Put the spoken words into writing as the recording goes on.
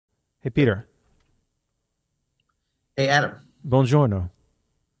Hey, Peter. Hey, Adam. Buongiorno.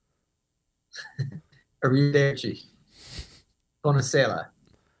 Arrivederci. Buonasera.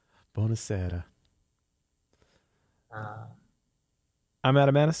 Buonasera. Uh, I'm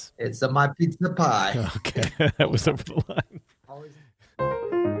Adam Maness. it's my pizza pie. Okay, that was over the line. Always.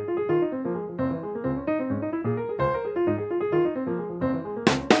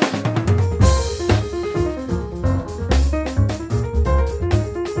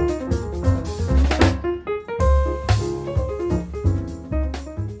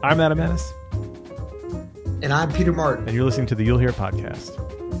 I'm Adam Maness. And I'm Peter Martin. And you're listening to the You'll Hear podcast.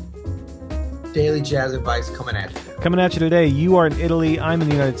 Daily jazz advice coming at you. Coming at you today, you are in Italy, I'm in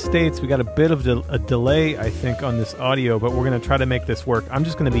the United States. We got a bit of a delay, I think, on this audio, but we're going to try to make this work. I'm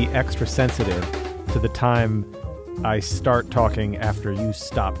just going to be extra sensitive to the time I start talking after you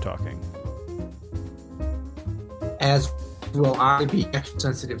stop talking. As will I be extra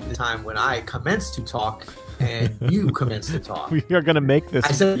sensitive to the time when I commence to talk and you commence to talk. We are going to make this...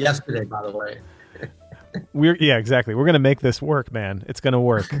 I said yesterday, by the way. Yeah, exactly. We're going to make this work, man. It's going to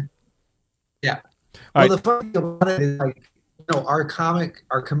work. Yeah. All Well, right. the funny thing about it is, like, our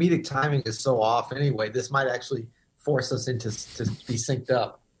comedic timing is so off anyway. This might actually force us into to be synced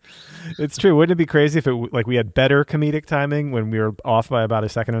up. It's true. Wouldn't it be crazy if we had better comedic timing when we were off by about a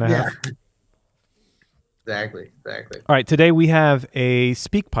second and a half? Exactly. All right. Today we have a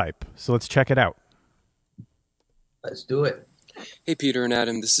speak pipe, so let's check it out. Let's do it. Hey, Peter and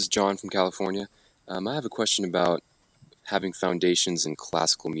Adam. This is John from California. I have a question about having foundations in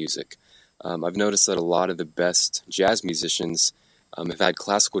classical music. I've noticed that a lot of the best jazz musicians have had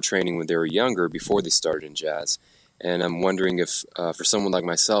classical training when they were younger before they started in jazz. And I'm wondering if, for someone like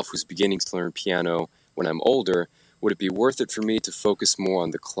myself who's beginning to learn piano when I'm older, would it be worth it for me to focus more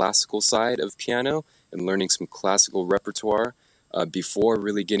on the classical side of piano and learning some classical repertoire before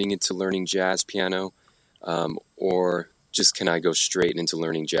really getting into learning jazz piano? Or just can I go straight into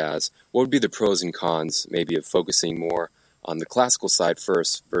learning jazz? What would be the pros and cons, maybe, of focusing more on the classical side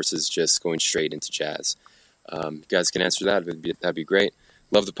first versus just going straight into jazz? You guys can answer that. That'd be great.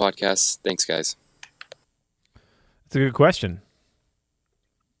 Love the podcast. Thanks, guys. It's a good question.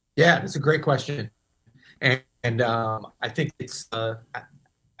 Yeah, it's a great question, and I think it's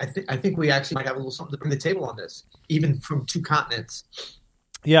I think we actually might have a little something to bring to the table on this, even from two continents.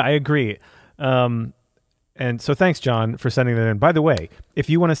 Yeah, I agree. And so thanks, John, for sending that in. By the way, if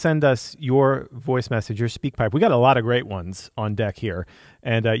you want to send us your voice message, your speak pipe, we got a lot of great ones on deck here.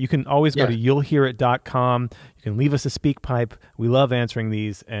 And you can always go to you'llhearit.com. You can leave us a speak pipe. We love answering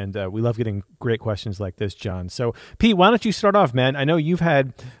these, and we love getting great questions like this, John. So, Pete, why don't you start off, man? I know you've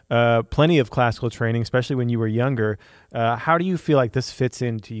had plenty of classical training, especially when you were younger. How do you feel like this fits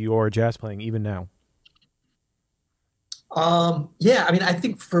into your jazz playing even now? Yeah, I mean, I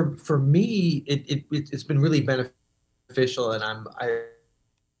think for me, it's been really beneficial, and I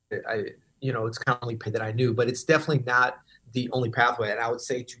it's kind of only path that I knew, but it's definitely not the only pathway. And I would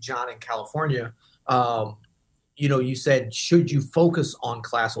say to John in California, you said, should you focus on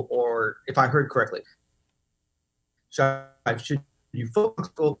classical, or if I heard correctly, should you focus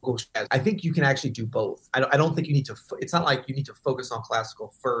on jazz? I think you can actually do both. I don't think you need to. It's not like you need to focus on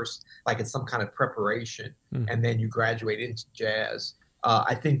classical first, like it's some kind of preparation, and then you graduate into jazz.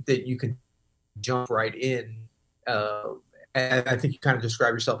 I think that you can jump right in, and I think you kind of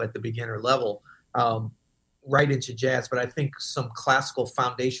describe yourself at the beginner level, right into jazz. But I think some classical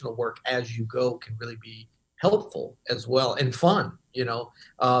foundational work as you go can really be helpful as well, and fun.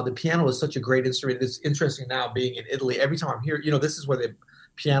 The piano is such a great instrument. It's interesting now being in Italy. Every time I'm here, this is where the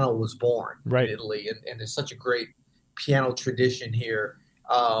piano was born, right, in Italy, and there's such a great piano tradition here.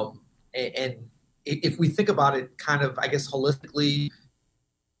 And if we think about it kind of, I guess, holistically,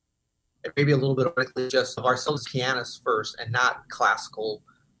 maybe a little bit of just of ourselves as pianists first, and not classical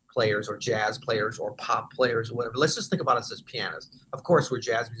players or jazz players or pop players or whatever. Let's just think about us as pianists. Of course, we're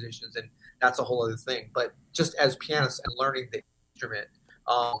jazz musicians, and that's a whole other thing. But just as pianists and learning the instrument,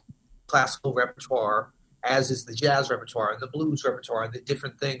 classical repertoire, as is the jazz repertoire and the blues repertoire and the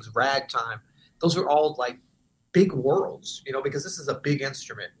different things, ragtime, those are all like big worlds, because this is a big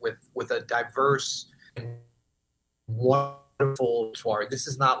instrument with a diverse and wonderful repertoire. This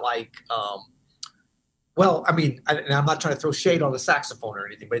is not like, well, I mean, and I'm not trying to throw shade on the saxophone or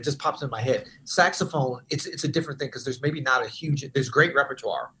anything, but it just pops in my head. Saxophone, it's a different thing, because there's maybe not there's great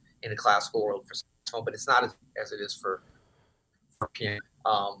repertoire in the classical world for saxophone, but it's not as it is for piano.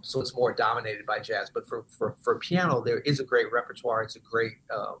 So it's more dominated by jazz. But for piano, there is a great repertoire. It's a great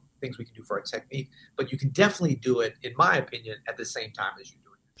things we can do for our technique. But you can definitely do it, in my opinion, at the same time as you're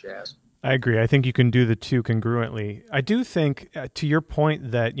doing your jazz. I agree. I think you can do the two congruently. I do think, to your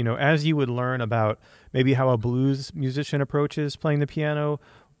point, that, you know, as you would learn about maybe how a blues musician approaches playing the piano,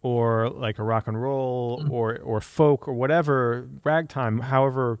 or like a rock and roll, or folk, or whatever, ragtime,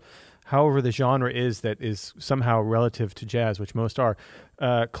 however the genre is that is somehow relative to jazz, which most are,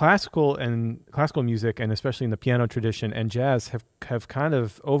 classical music, and especially in the piano tradition, and jazz have kind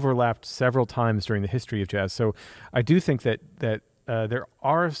of overlapped several times during the history of jazz. So I do think that there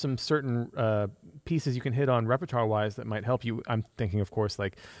are some certain pieces you can hit on repertoire-wise that might help you. I'm thinking, of course,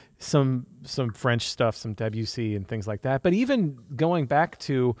 like some French stuff, some Debussy and things like that. But even going back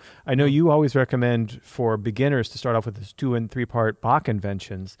to, I know you always recommend for beginners to start off with this 2 and 3 part Bach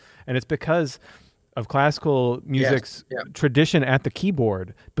inventions, and it's because of classical music's tradition at the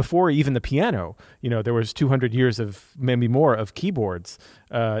keyboard before even the piano. You know, there was 200 years of, maybe more, of keyboards,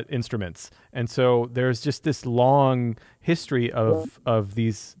 instruments. And so there's just this long history of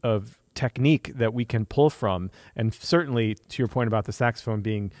technique that we can pull from. And certainly, to your point about the saxophone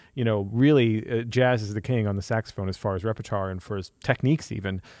being, you know, really jazz is the king on the saxophone as far as repertoire and for his techniques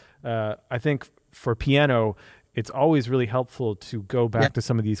even. I think for piano, it's always really helpful to go back to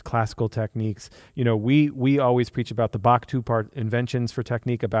some of these classical techniques. You know, we always preach about the Bach 2-part inventions for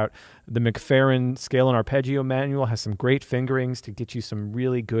technique, about the McFerrin scale and arpeggio manual has some great fingerings to get you some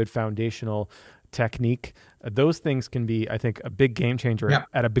really good foundational technique. Those things can be, I think, a big game changer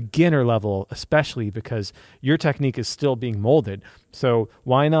at a beginner level, especially because your technique is still being molded. So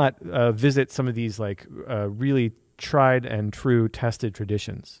why not visit some of these like really tried and true tested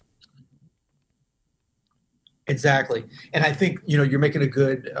traditions? Exactly. And I think, you know, you're making a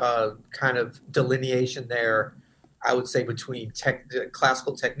good kind of delineation there, I would say, between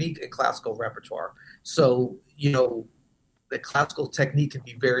classical technique and classical repertoire. So, you know, the classical technique can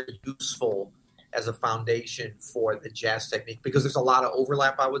be very useful as a foundation for the jazz technique because there's a lot of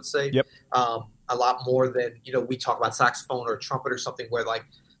overlap, I would say. A lot more than, you know, we talk about saxophone or trumpet or something where, like,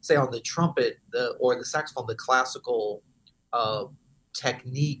 say on the trumpet or the saxophone, the classical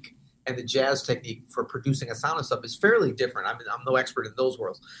technique and the jazz technique for producing a sound and stuff is fairly different. I mean, I'm no expert in those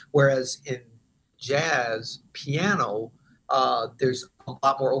worlds. Whereas in jazz piano, there's a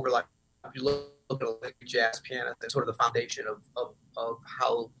lot more overlap. If you look at a jazz piano, that's sort of the foundation of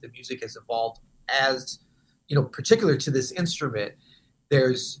how the music has evolved. As you know, particular to this instrument,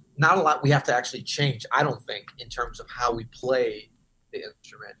 there's not a lot we have to actually change, I don't think, in terms of how we play the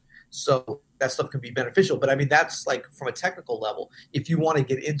instrument. So that stuff can be beneficial. But I mean, that's like from a technical level. If you want to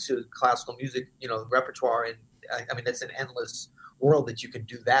get into classical music, you know, repertoire, and I mean, that's an endless world that you can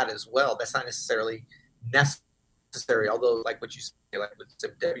do that as well. That's not necessarily necessary, although like what you say, like with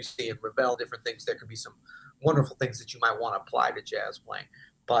some Debussy and Ravel, different things, there could be some wonderful things that you might want to apply to jazz playing.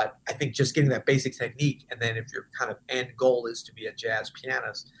 But I think just getting that basic technique, and then if your kind of end goal is to be a jazz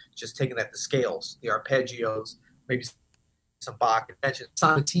pianist, just taking that, the scales, the arpeggios, maybe some Bach inventions,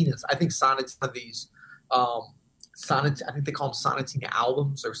 sonatinas. I think sonnets are these sonnet. I think they call them sonatina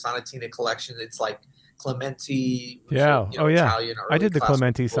albums or sonatina collections. It's like Clementi. Yeah. You know, Italian, I did the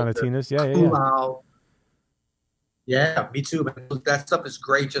Clementi sonatinas. Yeah, me too. Man. That stuff is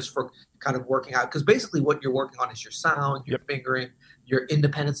great just for kind of working out, because basically what you're working on is your sound, your fingering, your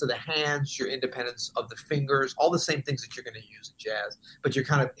independence of the hands, your independence of the fingers, all the same things that you're going to use in jazz, but you're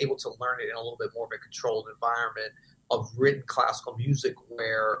kind of able to learn it in a little bit more of a controlled environment of written classical music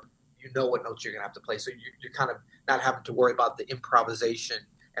where you know what notes you're going to have to play. So you're kind of not having to worry about the improvisation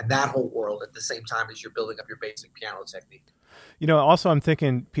and that whole world at the same time as you're building up your basic piano technique. You know, also I'm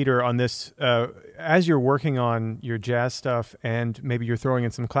thinking, Peter, on this, as you're working on your jazz stuff and maybe you're throwing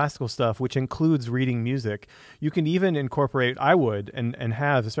in some classical stuff, which includes reading music, you can even incorporate, I would, and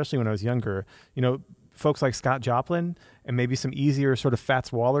have, especially when I was younger, you know, folks like Scott Joplin and maybe some easier sort of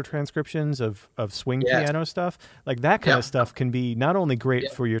Fats Waller transcriptions of swing piano stuff. Like that kind of stuff can be not only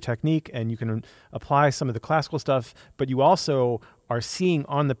great for your technique and you can apply some of the classical stuff, but you also are seeing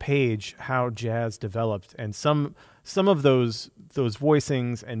on the page how jazz developed, and some of those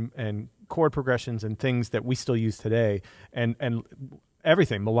voicings and chord progressions and things that we still use today, and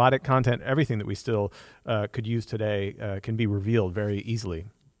everything, melodic content, everything that we still could use today can be revealed very easily.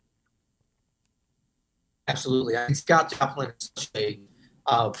 Absolutely. I think Scott Joplin is such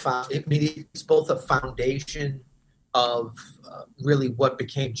it's both a foundation of really what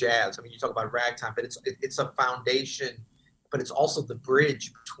became jazz. I mean, you talk about ragtime, but it's a foundation, but it's also the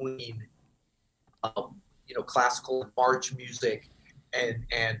bridge between you know, classical and march music and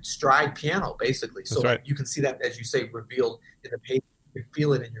stride piano, basically. So right. You can see that, as you say, revealed in the page. You can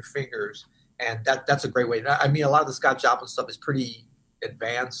feel it in your fingers, and that's a great way. I mean, a lot of the Scott Joplin stuff is pretty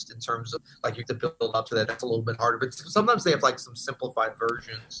advanced in terms of like you have to build up to that. That's a little bit harder, but sometimes they have like some simplified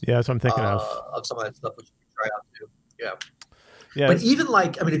versions. Yeah, that's what I'm thinking of some of that stuff, which you can try out too. Yeah. Yeah. But even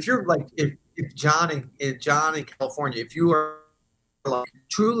like, I mean, if you're like, if John in California, if you are like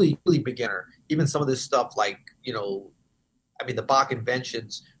truly beginner, even some of this stuff, like, you know, I mean, the Bach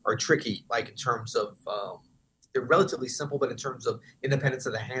inventions are tricky, like in terms of, they're relatively simple, but in terms of independence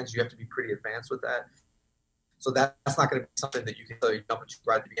of the hands, you have to be pretty advanced with that. So that's not going to be something that you can jump into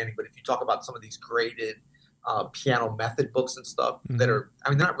right at the beginning. But if you talk about some of these graded piano method books and stuff that are, I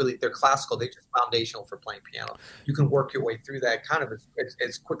mean, they're not really, they're classical. They're just foundational for playing piano. You can work your way through that kind of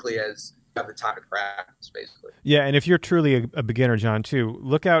as quickly as you have the time to practice, basically. Yeah, and if you're truly a beginner, John, too,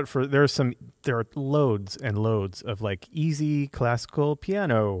 look out for, there are loads and loads of like easy classical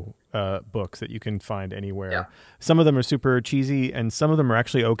piano books that you can find anywhere. Yeah. Some of them are super cheesy, and some of them are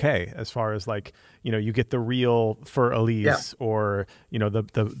actually okay as far as like, you know, you get the real for Elise or, you know,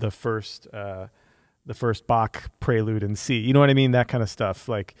 the first Bach prelude in C. You know what I mean? That kind of stuff.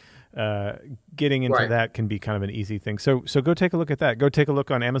 Like getting into that can be kind of an easy thing. So go take a look at that. Go take a look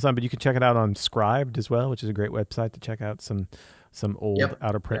on Amazon, but you can check it out on Scribed as well, which is a great website to check out some old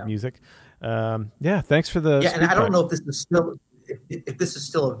out of print music. Thanks for the and I don't know if this is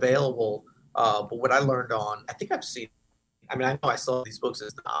still available, but what I learned on, I think I've seen, I mean, I know I saw these books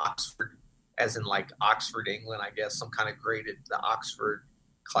as the Oxford, as in like Oxford, England, I guess, some kind of graded, the Oxford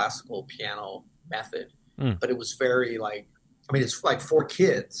classical piano method, but it was very like, I mean, it's like for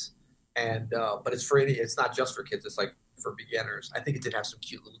kids, and but it's not just for kids, it's like for beginners. I think it did have some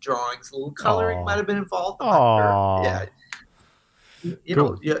cute little drawings, a little coloring might have been involved. Yeah. You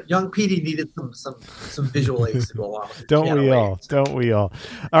know, young Petey needed some visual aids to go along with it. Don't we all?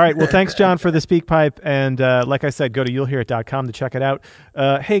 All right. Well, thanks, John, for the speak pipe. And like I said, go to you'llhearit.com to check it out.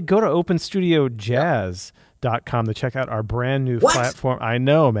 Hey, go to openstudiojazz.com to check out our brand new platform. I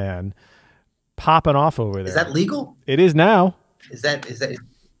know, man. Popping off over there. Is that legal? It is now. Is that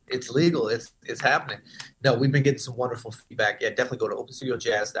it's legal. It's happening. No, we've been getting some wonderful feedback. Yeah, definitely go to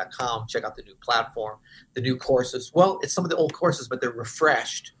openstudiojazz.com. Check out the new platform, the new courses. Well, it's some of the old courses, but they're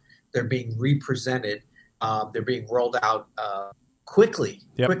refreshed. They're being represented. They're being rolled out quickly.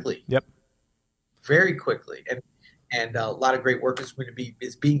 Yep. Very quickly. And a lot of great work is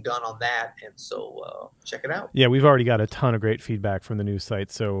being done on that, and so check it out. Yeah, we've already got a ton of great feedback from the new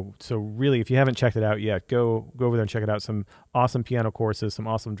site. So really, if you haven't checked it out yet, go over there and check it out. Some awesome piano courses, some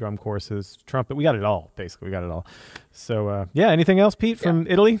awesome drum courses, trumpet. We got it all, basically. We got it all. So anything else, Pete, from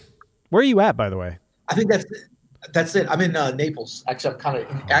Italy? Where are you at, by the way? I think that's it. I'm in Naples. Actually, I'm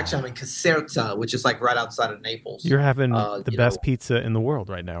in Caserta, which is like right outside of Naples. You're having the best pizza in the world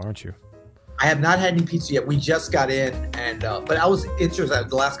right now, aren't you? I have not had any pizza yet. We just got in, and but I was interested.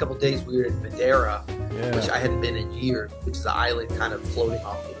 The last couple of days we were in Madeira, which I hadn't been in years, which is an island kind of floating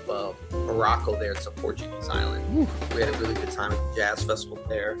off of Morocco there. It's a Portuguese island. We had a really good time at the jazz festival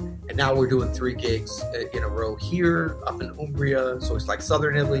there. And now we're doing 3 gigs in a row here, up in Umbria. So it's like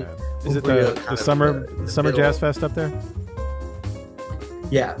southern Italy. Is Umbria, it the summer jazz fest up there?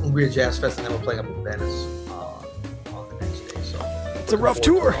 Yeah, Umbria Jazz Fest, and then we're playing up in Venice. It's a rough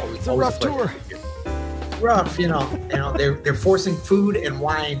tour. It's a rough tour. Rough, you know. They're forcing food and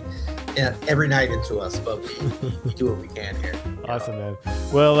wine every night into us, but we do what we can here. Awesome, man.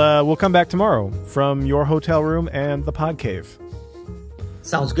 Well, we'll come back tomorrow from your hotel room and the pod cave.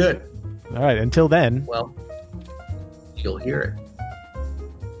 Sounds good. All right. Until then. Well, you'll hear it.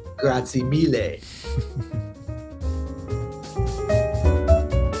 Grazie mille.